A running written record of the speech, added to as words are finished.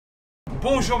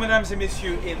Bonjour mesdames et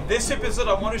messieurs, in this episode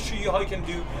I want to show you how you can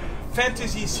do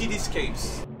fantasy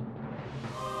cityscapes.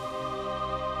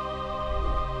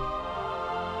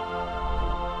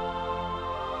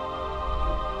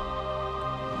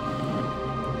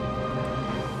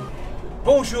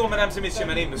 Bonjour mesdames et messieurs,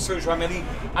 my name is Serge Ramelli.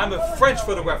 I'm a French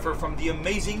photographer from the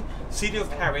amazing city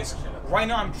of Paris. Right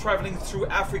now I'm traveling through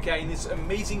Africa in this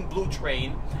amazing blue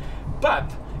train.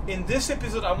 But in this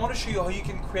episode I want to show you how you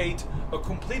can create a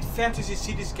complete fantasy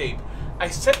cityscape. I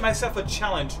set myself a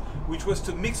challenge, which was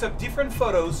to mix up different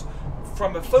photos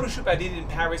from a photo shoot I did in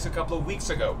Paris a couple of weeks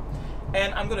ago.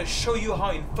 And I'm going to show you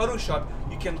how in Photoshop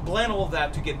you can blend all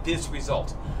that to get this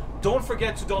result. Don't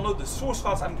forget to download the source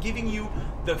files. I'm giving you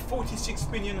the 46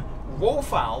 million raw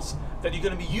files that you're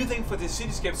going to be using for this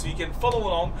cityscape so you can follow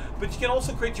along, but you can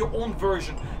also create your own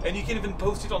version and you can even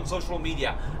post it on social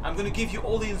media. I'm going to give you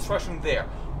all the instructions there.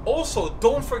 Also,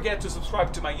 don't forget to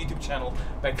subscribe to my YouTube channel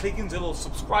by clicking the little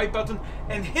subscribe button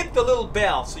and hit the little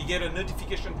bell so you get a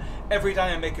notification every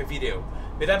time I make a video.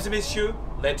 Mesdames et messieurs,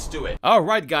 let's do it.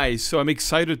 Alright guys, so I'm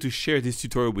excited to share this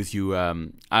tutorial with you.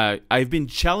 I've been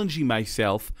challenging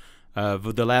myself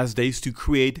for the last days to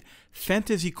create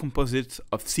fantasy composites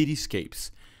of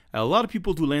cityscapes. A lot of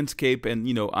people do landscape, and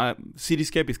you know,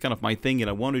 cityscape is kind of my thing and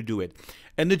I want to do it.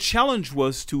 And the challenge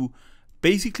was to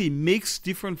basically mix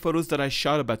different photos that I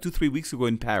shot about 2-3 weeks ago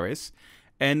in Paris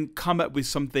and come up with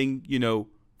something, you know,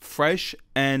 fresh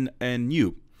and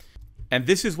new. And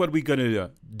this is what we're gonna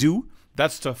do.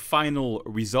 That's the final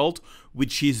result,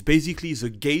 which is basically the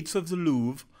gates of the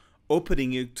Louvre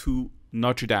opening it to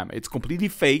Notre Dame. It's completely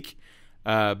fake,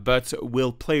 but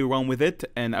we'll play around with it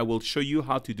and I will show you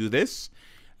how to do this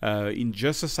in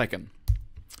just a second.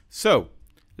 So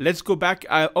let's go back.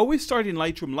 I always start in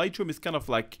Lightroom. Lightroom is kind of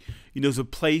like, you know, the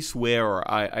place where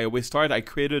I always start. I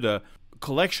created a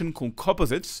collection called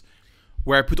Composites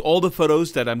where I put all the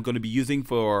photos that I'm going to be using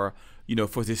for, you know,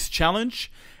 for this challenge.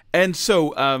 And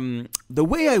so the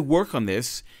way I work on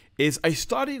this is I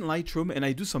start in Lightroom and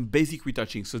I do some basic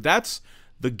retouching. So that's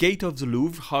the gate of the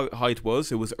Louvre, how it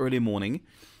was. It was early morning.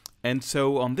 And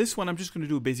so on this one, I'm just going to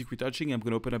do basic retouching. I'm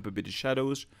going to open up a bit of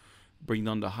shadows, bring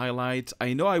down the highlights.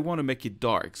 I know I want to make it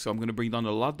dark, so I'm going to bring down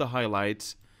a lot of the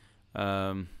highlights,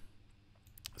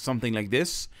 something like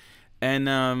this. And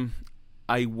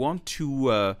I want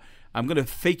to, I'm going to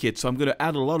fake it. So I'm going to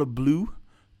add a lot of blue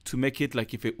to make it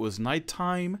like if it was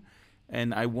nighttime.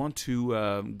 And I want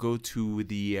to go to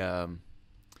the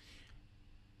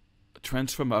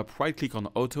transform up, right click on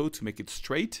auto to make it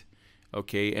straight.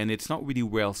 Okay, and it's not really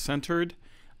well centered.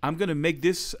 I'm gonna make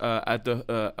this at the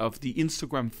of the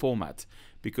Instagram format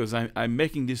because I'm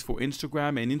making this for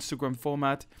Instagram, and Instagram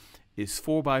format is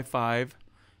 4:5.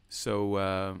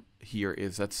 So here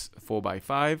is that's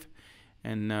 4:5,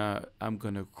 and I'm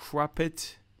gonna crop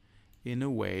it in a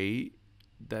way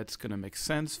that's gonna make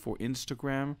sense for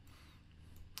Instagram.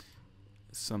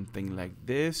 Something like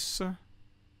this.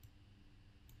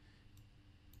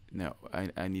 No,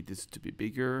 I need this to be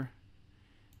bigger.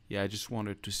 Yeah, I just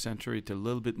wanted to center it a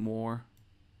little bit more.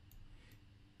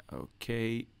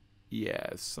 Okay, yeah,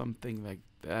 something like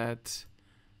that.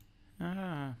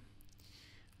 I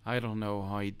don't know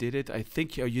how I did it. I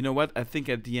think, you know what? I think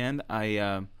at the end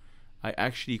I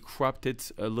actually cropped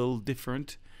it a little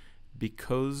different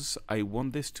because I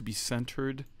want this to be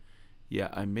centered. Yeah,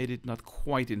 I made it not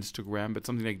quite Instagram, but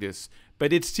something like this.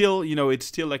 But it's still, you know, it's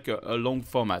still like a long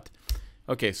format.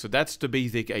 Okay, so that's the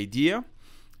basic idea.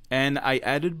 And I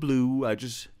added blue. I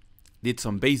just did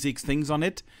some basic things on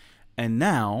it. And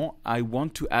now I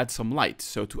want to add some light.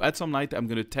 So to add some light, I'm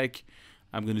going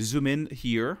to zoom in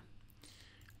here.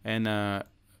 And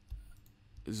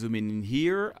zoom in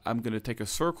here. I'm going to take a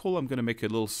circle. I'm going to make a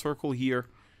little circle here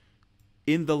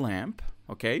in the lamp.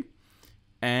 Okay.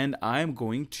 And I'm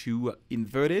going to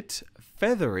invert it,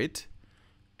 feather it.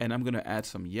 And I'm going to add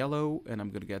some yellow. And I'm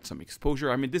going to get some exposure.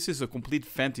 I mean, this is a complete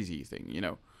fantasy thing, you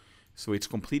know. So it's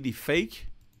completely fake.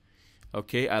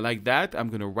 Okay, I like that. I'm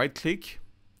going to right click.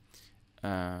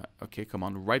 Okay, come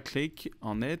on, right click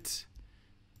on it.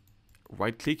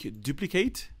 Right click,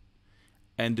 duplicate.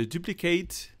 And the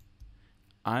duplicate,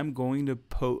 I'm going to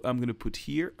put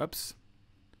here. Oops.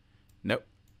 Nope.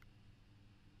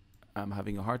 I'm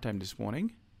having a hard time this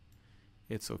morning.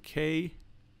 It's okay.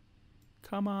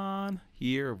 Come on,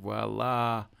 here,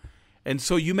 voila. And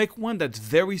so you make one that's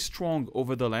very strong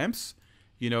over the lamps.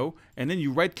 You know, and then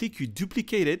you right click, you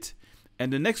duplicate it,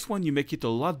 and the next one you make it a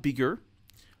lot bigger,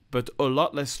 but a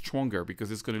lot less stronger because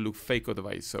it's going to look fake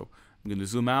otherwise. So I'm going to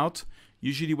zoom out.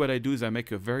 Usually what I do is I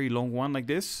make a very long one like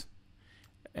this,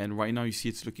 and right now you see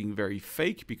it's looking very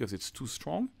fake because it's too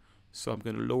strong. So I'm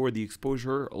going to lower the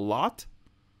exposure a lot.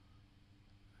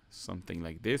 Something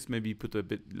like this. Maybe put a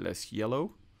bit less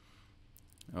yellow.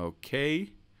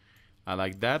 Okay. I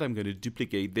like that. I'm going to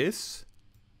duplicate this.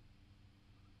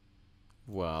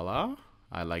 Voila.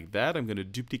 I like that. I'm going to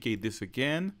duplicate this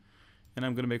again. And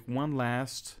I'm going to make one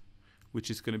last,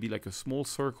 which is going to be like a small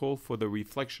circle for the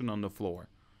reflection on the floor.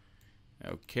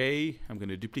 Okay. I'm going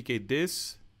to duplicate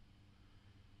this.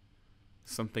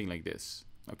 Something like this.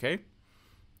 Okay.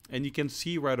 And you can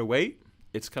see right away,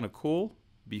 it's kind of cool.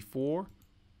 Before,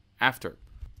 after.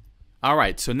 All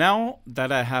right. So now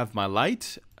that I have my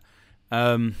light,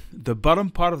 the bottom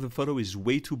part of the photo is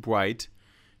way too bright.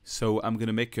 So I'm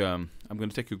going to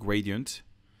take a gradient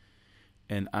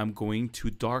and I'm going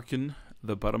to darken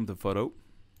the bottom of the photo.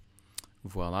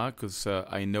 Voila, because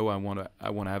I know I want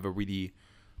to have a really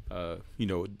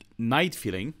night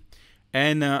feeling.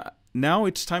 And now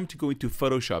it's time to go into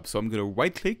Photoshop. So I'm going to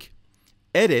right click,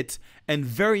 edit, and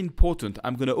very important,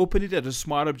 I'm going to open it as a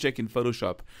smart object in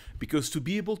Photoshop, because to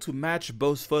be able to match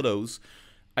both photos,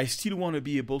 I still want to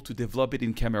be able to develop it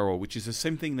in Camera Raw, which is the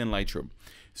same thing in Lightroom.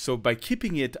 So by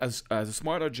keeping it as a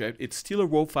smart object, it's still a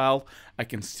raw file. I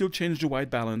can still change the white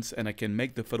balance and I can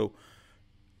make the photo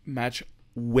match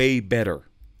way better.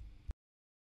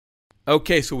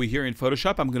 Okay, so we're here in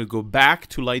Photoshop. I'm going to go back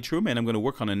to Lightroom and I'm going to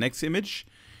work on the next image,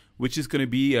 which is going to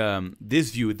be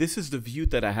this view. This is the view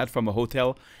that I had from a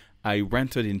hotel I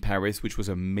rented in Paris, which was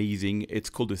amazing. It's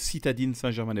called the Citadine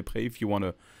Saint-Germain-des-Prés, if you want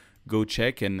to go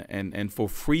check. And for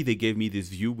free, they gave me this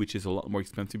view, which is a lot more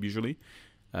expensive usually.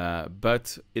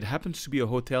 But it happens to be a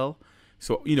hotel.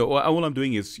 So, all I'm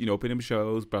doing is, opening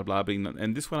shows, blah, blah, blah.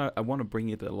 And this one, I want to bring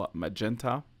it a lot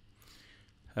magenta.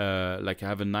 Like I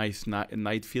have a nice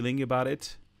night feeling about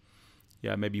it.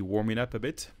 Yeah, maybe warming up a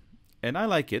bit. And I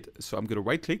like it. So I'm going to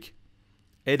right click,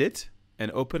 edit,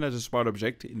 and open as a smart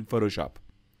object in Photoshop.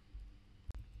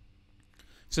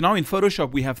 So now in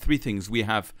Photoshop, we have three things. We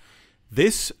have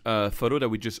this photo that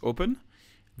we just opened,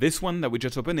 this one that we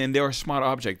just opened, and they are smart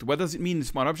object. What does it mean,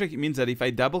 smart object? It means that if I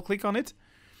double click on it,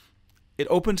 it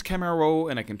opens Camera Raw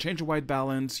and I can change the white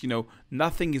balance.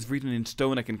 Nothing is written in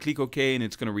stone. I can click OK and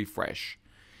it's going to refresh.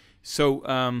 So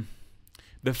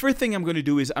the first thing I'm going to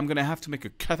do is I'm going to have to make a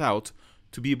cutout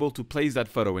to be able to place that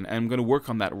photo. And I'm going to work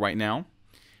on that right now.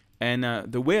 And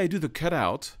the way I do the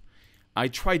cutout, I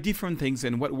try different things.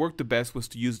 And what worked the best was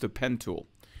to use the pen tool.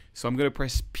 So I'm going to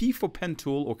press P for pen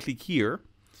tool or click here.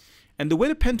 And the way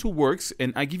the pen tool works,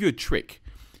 and I give you a trick.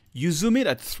 You zoom it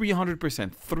at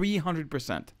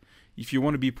 300%, if you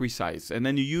want to be precise. And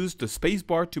then you use the space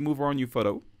bar to move around your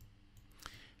photo.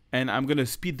 And I'm going to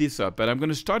speed this up. But I'm going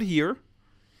to start here.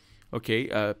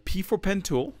 Okay, P for pen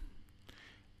tool.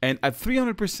 And at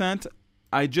 300%,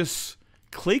 I just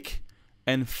click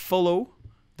and follow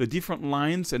the different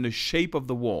lines and the shape of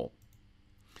the wall.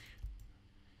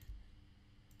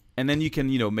 And then you can,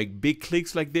 make big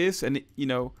clicks like this. And,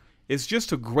 it's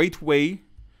just a great way,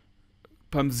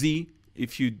 Pumzy,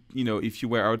 if you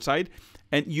were outside.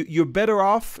 And you're better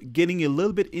off getting a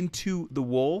little bit into the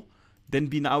wall than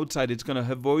being outside. It's going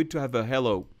to avoid to have a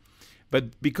halo.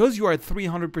 But because you are at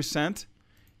 300%,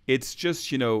 it's just,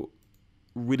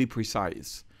 really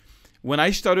precise. When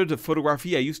I started the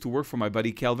photography, I used to work for my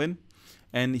buddy Kelvin.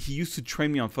 And he used to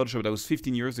train me on Photoshop. That was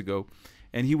 15 years ago.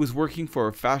 And he was working for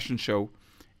a fashion show.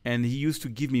 And he used to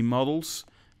give me models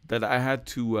that I had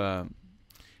to,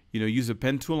 use a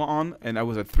pen tool on. And I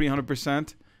was at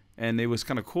 300%. And it was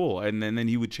kind of cool. And then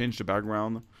he would change the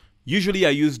background. Usually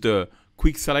I use the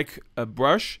quick select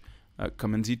brush,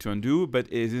 Command Z to undo. But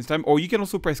this time, or you can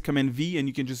also press Command V and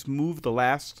you can just move the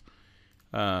last,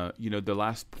 the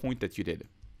last point that you did.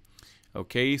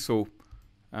 Okay, so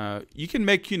you can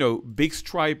make, big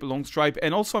stripe, long stripe.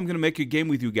 And also I'm going to make a game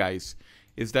with you guys.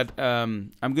 Is that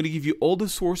I'm going to give you all the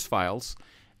source files.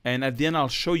 And at the end I'll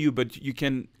show you, but you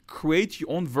can create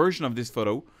your own version of this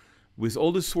photo with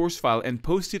all the source file and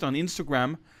post it on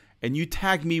Instagram. And you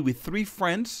tag me with 3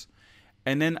 friends.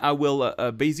 And then I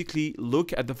will basically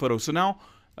look at the photo. So now,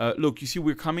 look, you see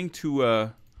we're coming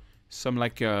to some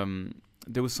like,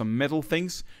 there was some metal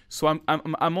things. So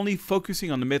I'm only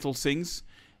focusing on the metal things.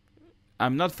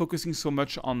 I'm not focusing so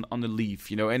much on the leaf,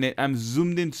 and I'm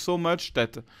zoomed in so much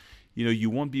that, you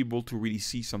won't be able to really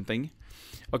see something.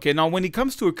 Okay, now when it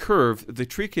comes to a curve, the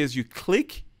trick is you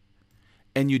click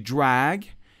and you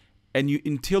drag and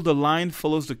until the line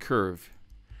follows the curve.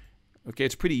 Okay,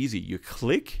 it's pretty easy. You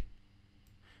click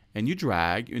and you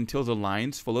drag until the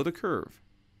lines follow the curve.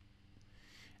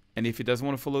 And if it doesn't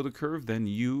want to follow the curve, then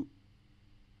you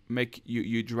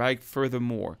drag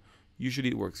furthermore. Usually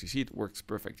it works. You see, it works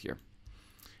perfect here.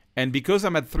 And because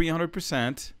I'm at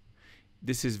 300%,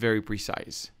 this is very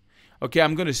precise. Okay,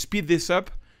 I'm going to speed this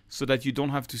up so that you don't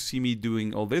have to see me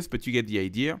doing all this, but you get the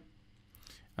idea.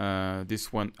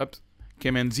 This one up,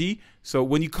 Command Z. So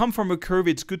when you come from a curve,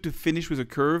 it's good to finish with a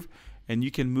curve, and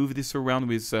you can move this around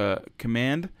with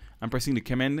Command. I'm pressing the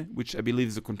Command, which I believe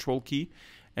is the Control key.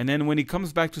 And then when it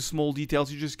comes back to small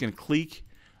details, you just can click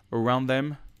around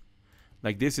them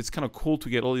like this. It's kind of cool to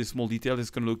get all these small details. It's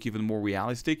going to look even more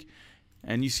realistic.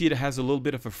 And you see it has a little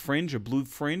bit of a fringe, a blue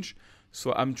fringe.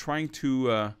 So I'm trying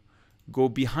to go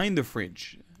behind the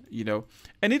fringe, you know.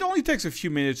 And it only takes a few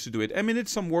minutes to do it. I mean,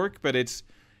 it's some work, but it's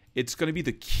going to be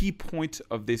the key point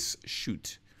of this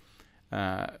shoot.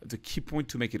 The key point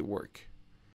to make it work.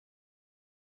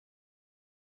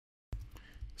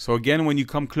 So again, when you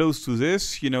come close to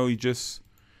this, you know, you just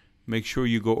make sure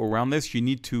you go around this. You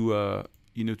need to,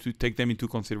 you know, to take them into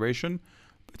consideration.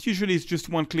 But usually it's just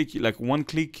one click, like one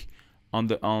click on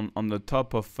the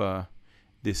top of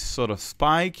this sort of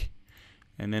spike,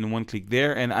 and then one click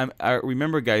there. And I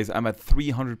remember, guys, I'm at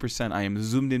 300%. I am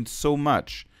zoomed in so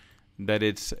much that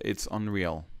it's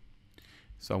unreal.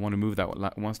 So I want to move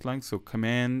that one slide. So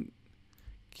Command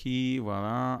key,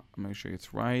 voila. Make sure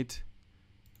it's right.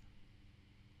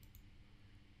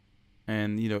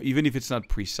 And, you know, even if it's not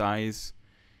precise,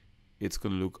 it's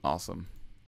going to look awesome.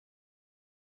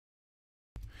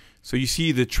 So you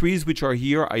see the trees which are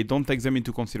here, I don't take them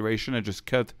into consideration.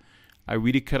 I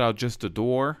really cut out just the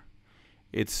door.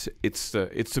 It's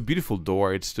a beautiful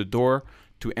door. It's the door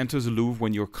to enter the Louvre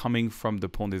when you're coming from the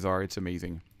Pont des Arts. It's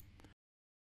amazing.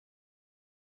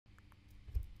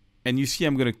 And you see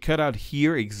I'm going to cut out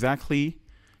here exactly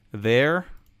there,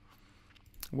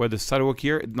 where the sidewalk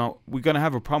here. Now, we're going to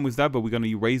have a problem with that, but we're going to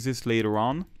erase this later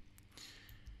on.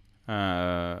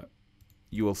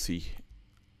 You will see.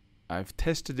 I've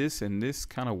tested this, and this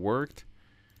kind of worked.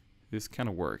 This kind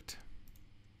of worked.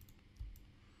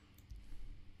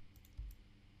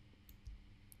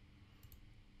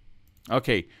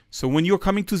 Okay, so when you're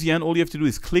coming to the end, all you have to do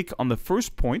is click on the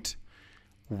first point,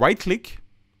 right-click,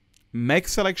 make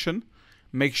selection,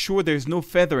 make sure there's no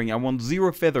feathering. I want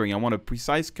zero feathering. I want a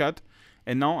precise cut.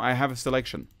 And now I have a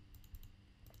selection.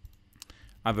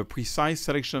 I have a precise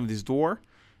selection of this door,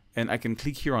 and I can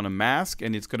click here on a mask,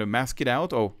 and it's going to mask it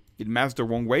out. Oh, it masked the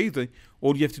wrong way.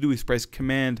 All you have to do is press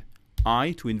Command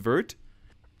I to invert,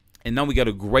 and now we got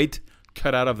a great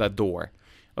cutout of that door.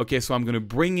 Okay, so I'm going to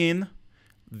bring in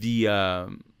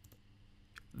the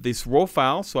this raw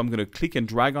file. So I'm going to click and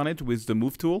drag on it with the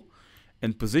Move tool,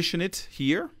 and position it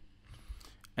here,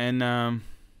 and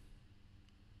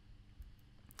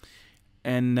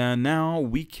now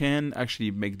we can actually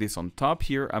make this on top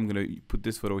here. I'm going to put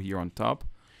this photo here on top.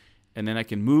 And then I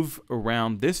can move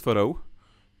around this photo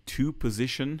to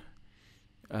position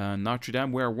Notre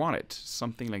Dame where I want it.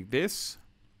 Something like this.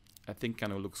 I think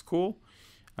kind of looks cool.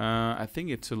 I think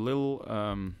it's a little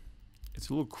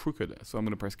crooked. So I'm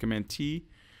going to press Command T.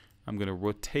 I'm going to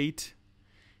rotate.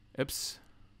 Oops.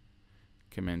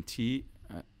 Command T.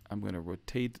 I'm going to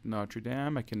rotate Notre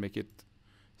Dame. I can make it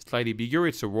slightly bigger.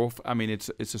 It's a raw, I mean, it's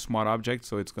a smart object,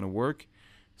 so it's going to work.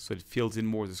 So it fills in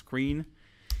more of the screen.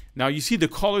 Now you see the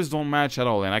colors don't match at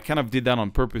all, and I kind of did that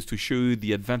on purpose to show you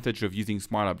the advantage of using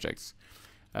smart objects.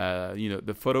 You know,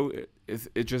 the photo,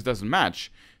 it just doesn't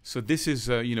match. So this is,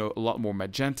 you know, a lot more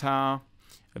magenta.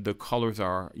 The colors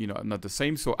are, you know, not the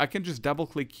same. So I can just double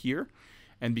click here,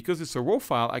 and because it's a raw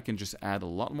file, I can just add a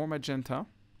lot more magenta.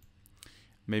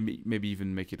 Maybe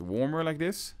even make it warmer like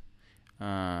this.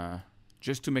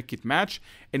 Just to make it match.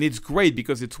 And it's great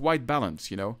because it's white balance,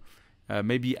 you know.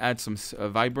 Maybe add some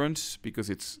vibrance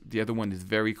because the other one is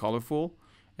very colorful,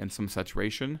 and some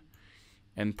saturation.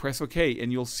 And press OK,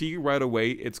 and you'll see right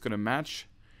away it's going to match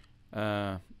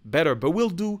better. But we'll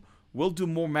do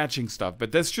more matching stuff.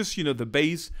 But that's just, you know, the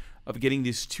base of getting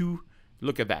these two.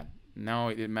 Look at that. Now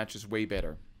it matches way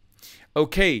better.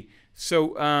 Okay,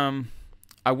 so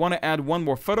I want to add one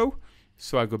more photo.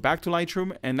 So I go back to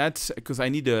Lightroom, and that's because I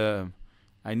need a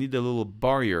little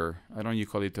barrier. I don't know, you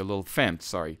call it a little fence,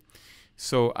 sorry.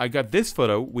 So I got this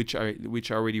photo, which I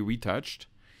already retouched,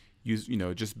 you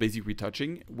know, just basic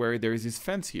retouching, where there is this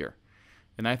fence here.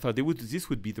 And I thought this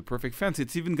would be the perfect fence.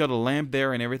 It's even got a lamp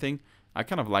there and everything. I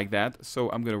kind of like that. So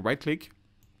I'm going to right click,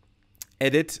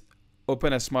 edit,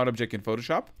 open a smart object in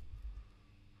Photoshop.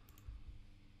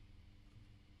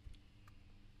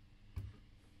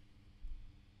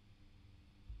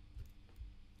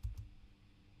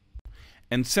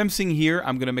 And same thing here,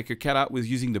 I'm going to make a cutout with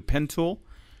using the pen tool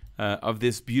of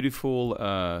this beautiful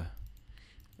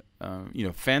you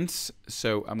know, fence.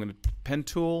 So I'm going to pen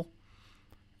tool,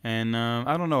 and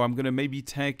I don't know, I'm going to maybe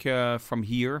take from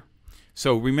here.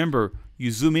 So remember,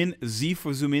 you zoom in, Z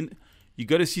for zoom in. you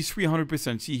got to see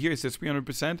 300%. See here, it says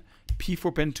 300%. P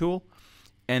for pen tool.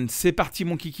 And c'est parti,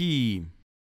 mon kiki.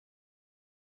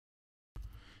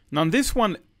 Now, on this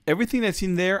one, everything that's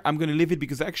in there, I'm going to leave it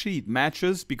because actually it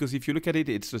matches. Because if you look at it,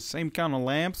 it's the same kind of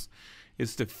lamps.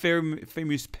 It's the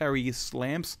famous Paris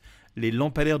lamps, les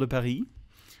lampadaires de Paris.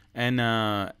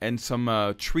 And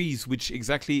some trees, which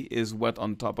exactly is what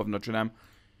on top of Notre Dame.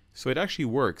 So it actually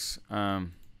works.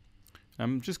 I'm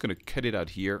just going to cut it out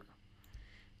here.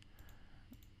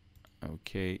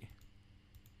 Okay.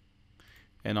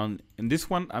 And in this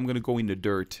one, I'm going to go in the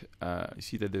dirt. You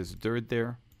see that there's dirt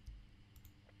there?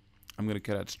 I'm going to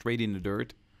cut out straight in the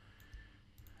dirt.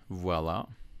 Voila.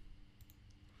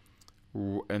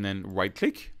 And then right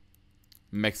click.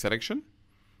 Make selection.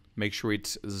 Make sure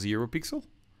it's 0 pixel.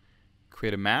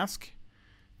 Create a mask.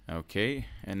 Okay.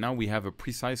 And now we have a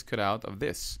precise cutout of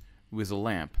this with a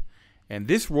lamp. And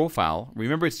this raw file,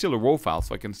 remember it's still a raw file,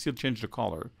 so I can still change the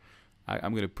color.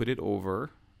 I'm going to put it over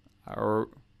our...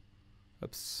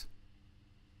 Oops.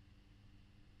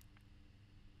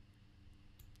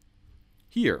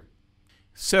 Here.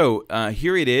 So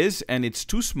here it is, and it's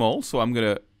too small. So I'm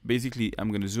gonna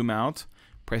zoom out,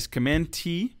 press Command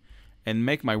T, and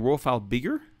make my raw file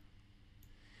bigger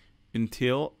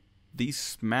until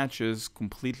this matches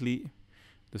completely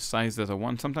the size that I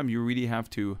want. Sometimes you really have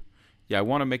to, yeah, I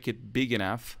want to make it big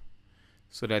enough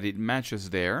so that it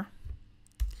matches there.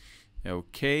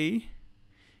 Okay,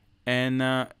 and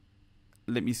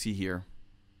let me see here.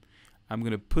 I'm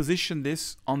going to position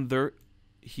this under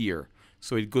here.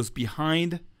 So it goes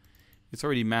behind. It's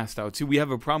already masked out. See, we have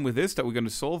a problem with this that we're going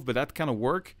to solve, but that kind of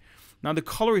work. Now, the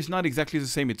color is not exactly the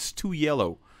same. It's too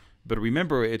yellow. But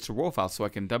remember, it's a raw file, so I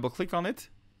can double-click on it.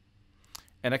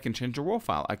 And I can change the raw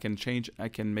file. I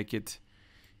can make it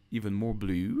even more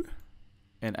blue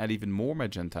and add even more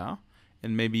magenta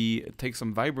and maybe take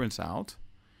some vibrance out.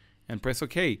 And press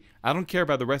OK. I don't care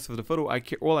about the rest of the photo.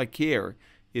 All I care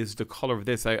is the color of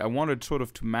this. I wanted sort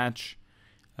of to match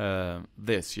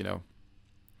this, you know,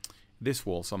 this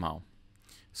wall somehow.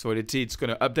 So it's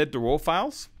going to update the raw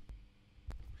files.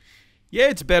 Yeah,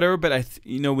 it's better, but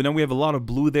you know, we have a lot of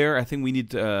blue there. I think we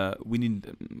need I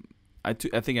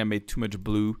think I made too much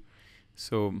blue.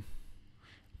 So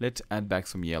let's add back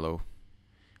some yellow.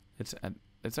 Let's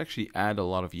actually add a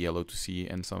lot of yellow to see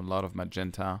and a lot of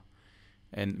magenta.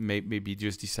 And maybe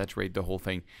just desaturate the whole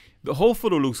thing. The whole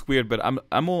photo looks weird, but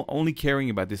I'm only caring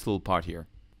about this little part here.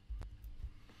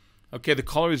 Okay, the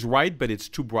color is right, but it's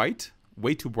too bright,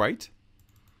 way too bright.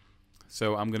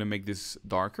 So I'm gonna make this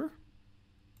darker.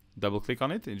 Double click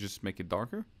on it and just make it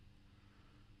darker.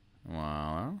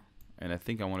 Wow. And I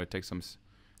think I want to take some.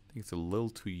 I think it's a little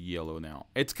too yellow now.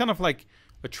 It's kind of like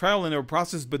a trial and error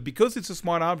process, but because it's a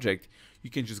smart object, you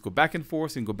can just go back and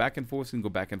forth and go back and forth and go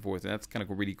back and forth, and that's kind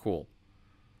of really cool.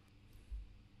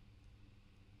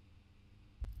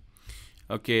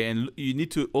 Okay, and you need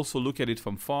to also look at it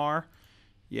from far.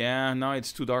 Yeah, now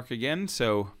it's too dark again.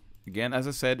 So again, as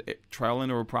I said, trial and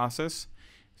error process.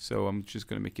 So I'm just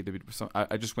gonna make it a bit.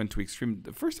 I just went to extreme.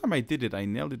 The first time I did it, I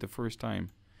nailed it the first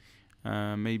time.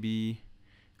 Maybe,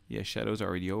 yeah, shadows are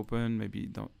already open. Maybe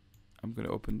don't. I'm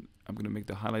gonna make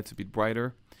the highlights a bit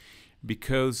brighter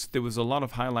because there was a lot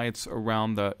of highlights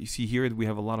around the. You see here we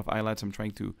have a lot of highlights. I'm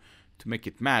trying to make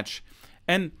it match.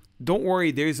 And don't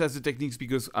worry, there is other techniques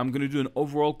because I'm going to do an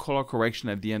overall color correction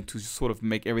at the end to sort of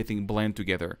make everything blend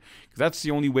together. Because that's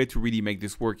the only way to really make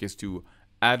this work is to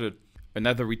add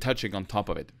another retouching on top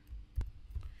of it.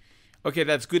 Okay,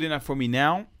 that's good enough for me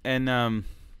now, and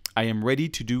I am ready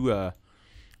to do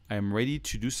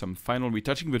some final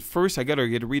retouching. But first, I gotta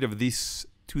get rid of these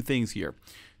two things here.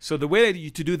 So the way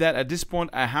to do that at this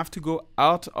point, I have to go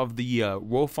out of the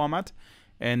raw format,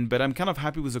 but I'm kind of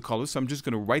happy with the color, so I'm just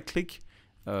gonna right-click.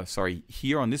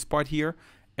 Here on this part here,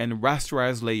 and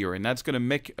rasterize layer, and that's gonna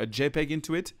make a JPEG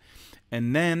into it.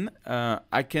 And then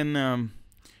I'm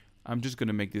just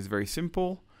gonna make this very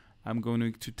simple. I'm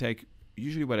going to take,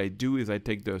 usually what I do is I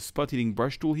take the spot heating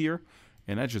brush tool here,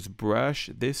 and I just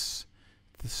brush this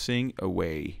thing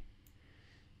away.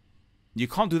 You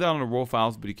can't do that on the raw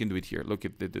files, but you can do it here. Look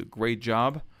at the great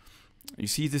job. You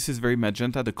see, this is very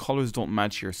magenta. The colors don't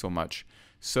match here so much.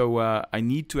 So I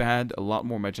need to add a lot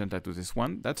more magenta to this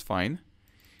one. That's fine.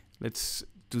 Let's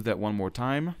do that one more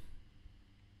time.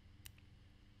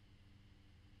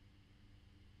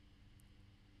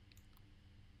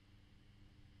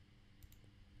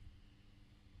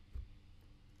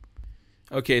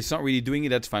 Okay, it's not really doing it.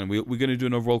 That's fine. We're going to do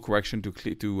an overall correction to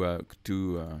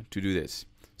do this.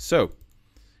 So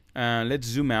let's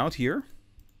zoom out here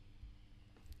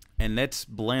and let's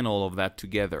blend all of that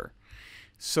together.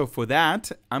 So for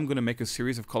that, I'm going to make a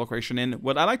series of color correction. And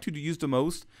what I like to use the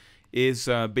most is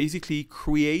basically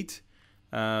create...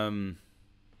 well,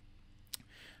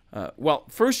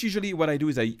 first, usually what I do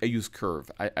is I use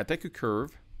curve. I take a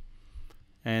curve,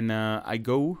 and I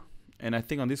go, and I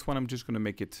think on this one, I'm just going to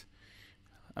make it...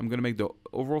 I'm going to make the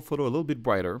overall photo a little bit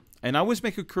brighter. And I always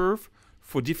make a curve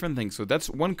for different things. So that's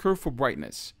one curve for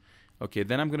brightness. Okay,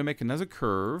 then I'm going to make another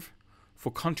curve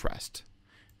for contrast.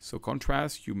 So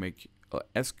contrast, you make a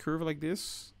S curve like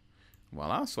this.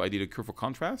 Voila, so I did a curve for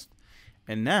contrast.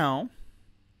 And now,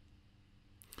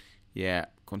 yeah,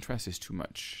 contrast is too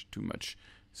much.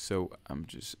 So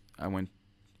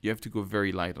you have to go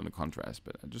very light on the contrast,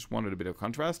 but I just wanted a bit of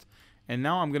contrast. And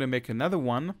now I'm going to make another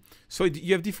one. So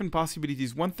you have different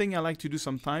possibilities. One thing I like to do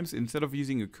sometimes, instead of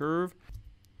using a curve,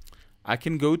 I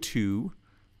can go to,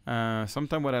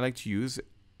 sometimes what I like to use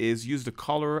is use the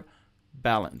color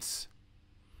balance.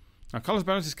 Now, color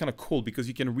balance is kind of cool because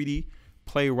you can really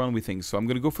play around with things. So I'm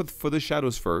going to go for the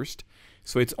shadows first.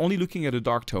 So it's only looking at the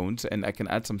dark tones, and I can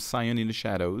add some cyan in the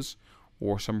shadows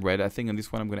or some red. I think on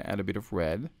this one I'm going to add a bit of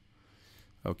red.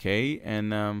 Okay,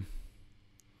 and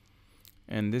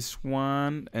this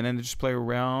one, and then just play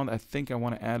around. I think I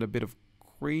want to add a bit of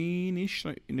greenish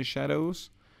in the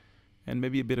shadows and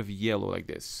maybe a bit of yellow like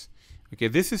this. Okay,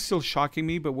 this is still shocking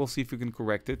me, but we'll see if we can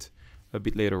correct it a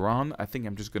bit later on. I think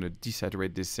I'm just going to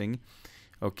desaturate this thing.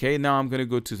 Okay, now I'm going to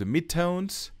go to the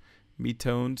midtones.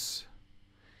 Midtones.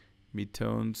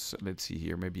 Let's see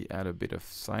here. Maybe add a bit of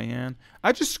cyan.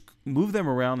 I just move them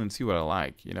around and see what I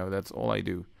like. You know, that's all I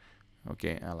do.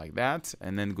 Okay, I like that.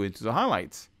 And then go into the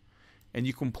highlights. And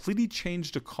you completely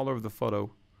change the color of the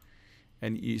photo.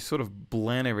 And you sort of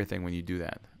blend everything when you do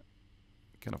that.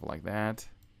 Kind of like that.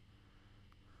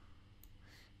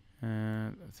 I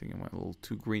think I went a little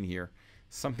too green here.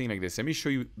 Something like this. Let me show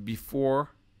you before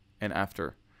and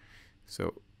after.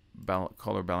 So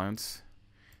color balance.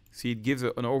 See, it gives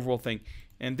an overall thing.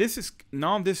 And this is,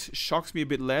 now this shocks me a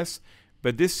bit less,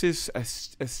 but this is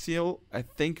still, I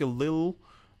think, a little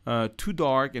too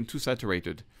dark and too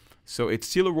saturated. So it's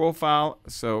still a raw file.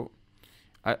 So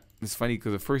it's funny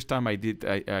because the first time I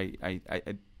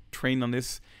trained on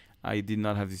this, I did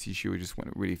not have this issue. It just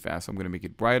went really fast. I'm going to make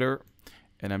it brighter,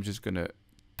 and I'm just going to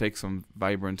take some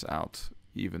vibrance out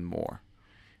even more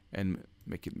and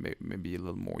make it maybe a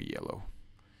little more yellow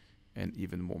and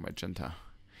even more magenta.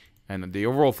 And the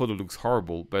overall photo looks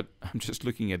horrible, but I'm just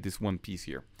looking at this one piece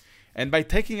here. And by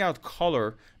taking out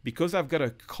color, because I've got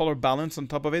a color balance on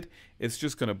top of it, it's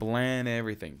just going to blend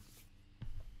everything.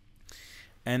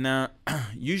 And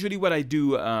usually what I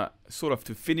do sort of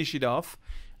to finish it off,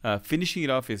 finishing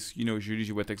it off is, you know,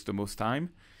 usually what takes the most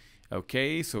time.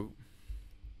 Okay, so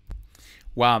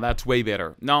wow, that's way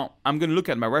better. Now, I'm going to look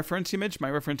at my reference image. My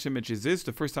reference image is this.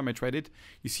 The first time I tried it,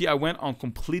 you see I went on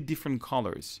complete different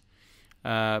colors.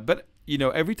 But you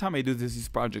know, every time I do this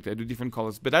project, I do different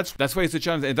colors. But that's why it's a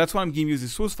challenge, and that's why I'm giving you the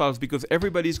source files, because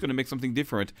everybody's going to make something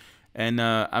different. And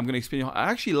I'm going to explain. I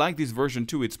actually like this version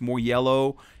too. It's more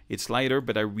yellow, it's lighter,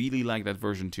 but I really like that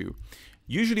version too.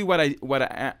 Usually, what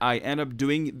I end up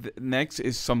doing next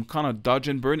is some kind of dodge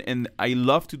and burn, and I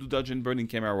love to do dodge and burn in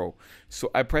Camera Raw.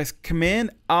 So I press Command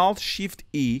Alt Shift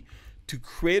E to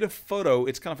create a photo.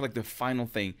 It's kind of like the final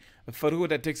thing, a photo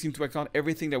that takes into account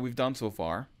everything that we've done so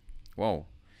far. Whoa.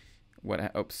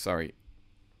 Oops, sorry.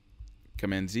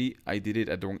 Command Z. I did it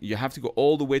at the wrong. You have to go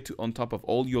all the way to on top of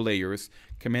all your layers.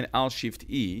 Command Alt Shift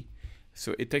E.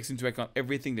 So it takes into account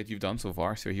everything that you've done so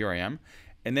far. So here I am.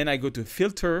 And then I go to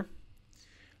Filter,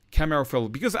 Camera Raw.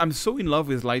 Because I'm so in love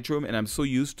with Lightroom and I'm so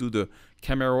used to the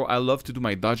Camera Raw, I love to do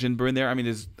my dodge and burn there. I mean,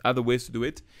 there's other ways to do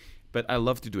it, but I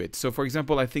love to do it. So for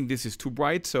example, I think this is too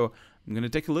bright. So I'm going to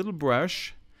take a little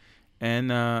brush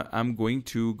and I'm going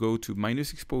to go to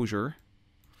minus exposure.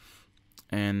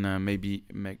 And maybe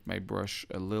make my brush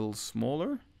a little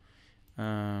smaller.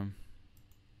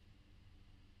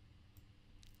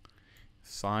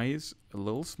 Size a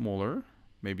little smaller,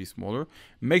 maybe smaller.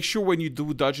 Make sure when you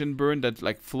do dodge and burn that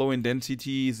like flow and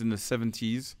density is in the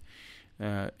 70s.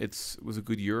 It was a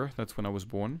good year. That's when I was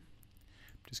born.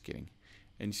 Just kidding.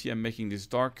 And you see I'm making this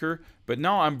darker. But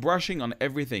now I'm brushing on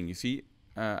everything. You see,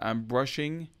 I'm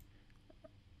brushing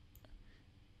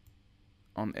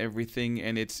on everything,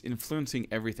 and it's influencing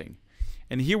everything.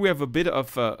 And here we have a bit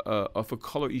of a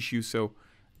color issue, so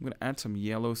I'm going to add some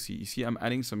yellow. You see I'm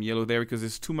adding some yellow there because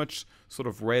there's too much sort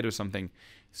of red or something.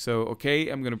 So okay,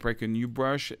 I'm going to break a new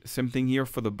brush. Same thing here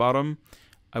for the bottom.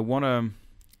 I want to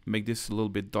make this a little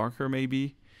bit darker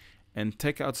maybe and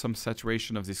take out some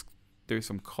saturation of this. There's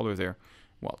some color there.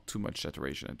 Well, too much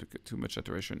saturation. I took too much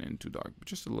saturation and too dark, but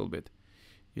just a little bit.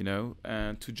 you know,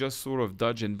 to just sort of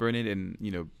dodge and burn it and,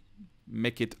 you know,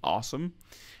 make it awesome.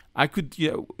 I could,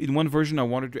 you know, in one version I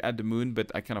wanted to add the moon, but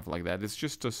I kind of like that. It's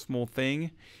just a small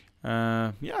thing.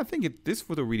 Yeah, I think this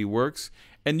photo really works.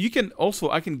 And you can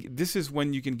also, this is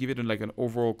when you can give it like an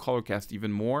overall color cast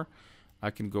even more. I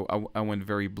can go, I went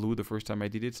very blue the first time I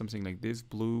did it, something like this,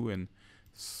 blue and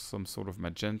some sort of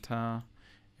magenta,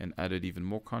 and added even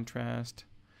more contrast,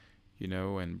 you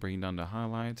know, and bring down the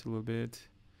highlights a little bit.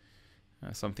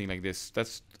 Something like this.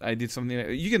 I did something like,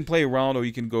 you can play around, or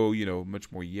you can go, you know,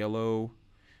 much more yellow,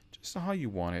 just how you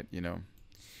want it, you know.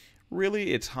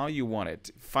 Really, it's how you want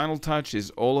it. Final touch is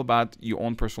all about your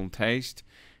own personal taste,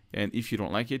 and if you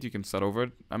don't like it, you can start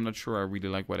over. I'm not sure I really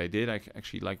like what I did. I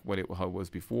actually like how it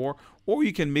was before, or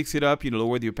you can mix it up, you know,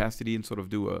 lower the opacity and sort of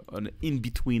do an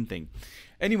in-between thing.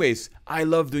 Anyways, I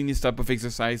love doing this type of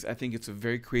exercise. I think it's a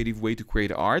very creative way to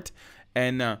create art.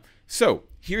 And so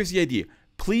here's the idea.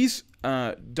 Please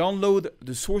download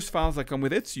the source files that come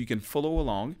with it so you can follow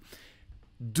along.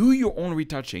 Do your own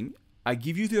retouching. I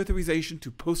give you the authorization to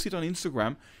post it on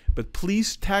Instagram, but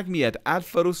please tag me at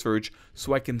 @photosearch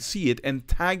so I can see it, and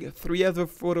tag 3 other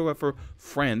photographer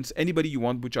friends, anybody you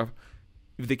want, which are,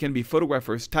 if they can be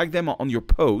photographers, tag them on your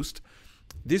post.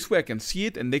 This way I can see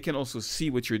it, and they can also see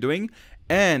what you're doing.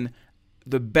 And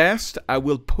the best, I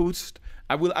will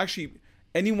actually,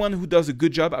 anyone who does a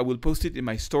good job, I will post it in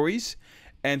my stories.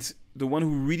 And the one who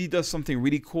really does something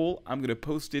really cool, I'm going to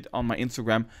post it on my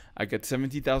Instagram. I got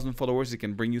 70,000 followers. It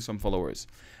can bring you some followers.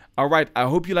 All right. I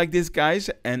hope you like this, guys.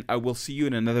 And I will see you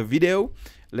in another video.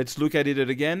 Let's look at it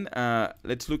again.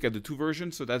 Let's look at the 2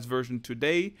 versions. So that's version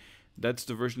today. That's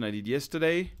the version I did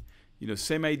yesterday. You know,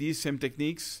 same ideas, same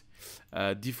techniques,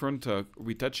 different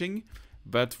retouching.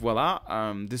 But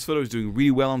voila, this photo is doing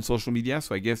really well on social media.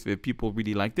 So I guess the people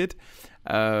really liked it.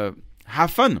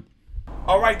 Have fun.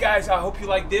 Alright guys, I hope you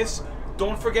like this.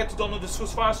 Don't forget to download the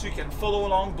source file so you can follow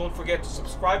along. Don't forget to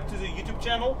subscribe to the YouTube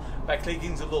channel by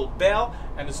clicking the little bell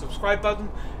and the subscribe button.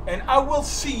 And I will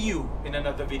see you in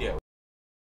another video.